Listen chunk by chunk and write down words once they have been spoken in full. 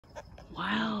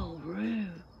Wow, Roo.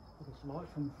 It's light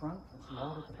from the front, it's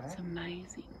light at the back. That's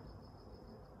amazing.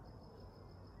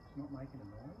 It's not making a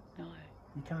noise. No.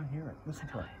 You can't hear it. Listen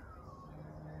to it.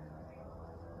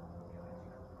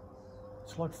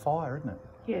 It's like fire, isn't it?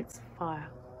 Yeah, it's fire.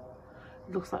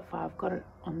 It looks like fire. I've got it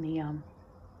on the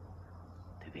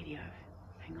video.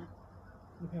 Hang on.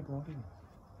 Look how bright it is.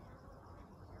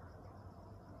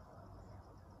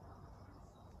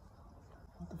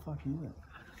 What the fuck is it?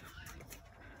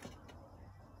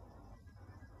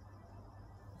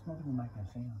 It's not even making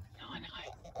a sound. No, I know.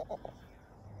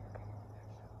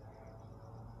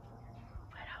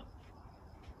 Wait up.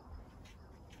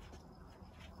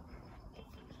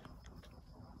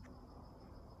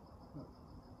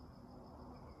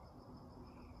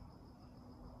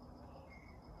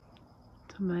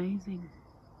 It's amazing.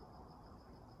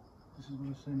 This is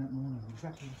what I seen that morning.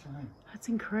 Exactly the same. That's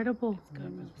incredible. It's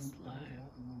going real Just slow. went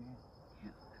out and went out.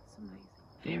 Yeah, that's amazing.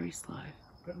 Very slow.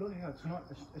 But look how it's not.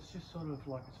 It's just sort of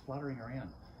like it's fluttering around.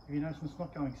 If you notice, it's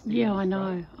not going still. Yeah, I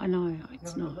know. I know.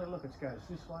 It's Yeah, not. Look, it goes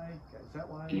this way, goes that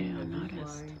way. Yeah, I goes noticed.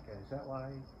 This way, goes that way.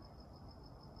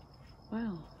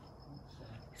 Wow.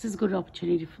 This is a good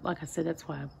opportunity. Like I said, that's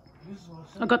why This is what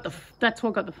I got the. That's why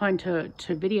I got the phone to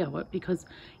video it, because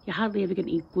you hardly ever get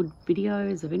any good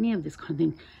videos of any of this kind of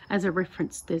thing. As a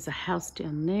reference, there's a house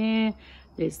down there.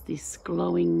 There's this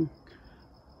glowing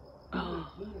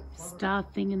star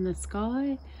thing in the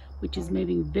sky, which is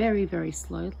moving very, very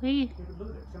slowly. Look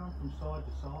at it, it's going from side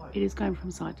to side. It is going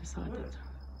from side to side. Look. That's right.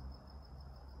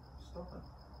 Stop it.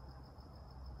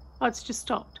 Oh, it's just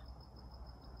stopped.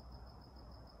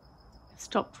 It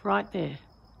stopped right there.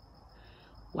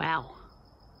 Wow.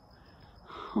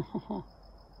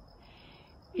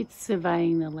 It's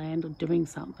surveying the land or doing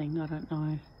something, I don't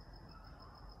know.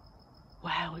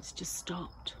 Wow, it's just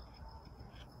stopped.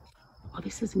 Oh,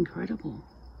 this is incredible.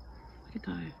 Where'd it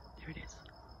go? There it is.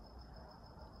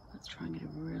 Let's try and get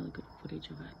a really good footage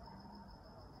of it.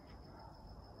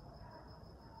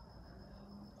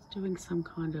 It's doing some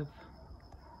kind of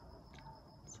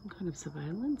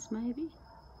surveillance, maybe.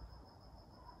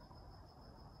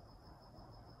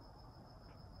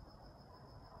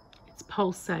 It's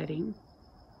pulsating.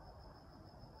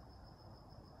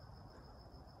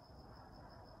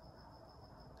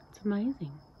 It's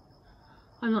amazing.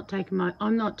 I'm not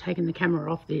taking the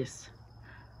camera off this.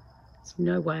 There's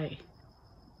no way.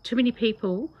 Too many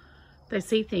people, they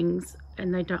see things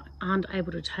and they aren't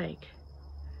able to take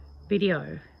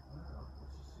video.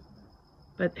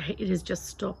 But it has just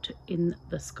stopped in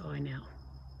the sky now.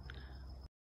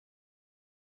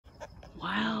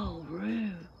 Wow,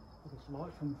 Roo. It's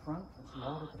light from the front, it's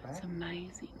light at the back. That's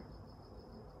amazing.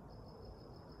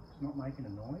 It's not making a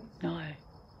noise. No.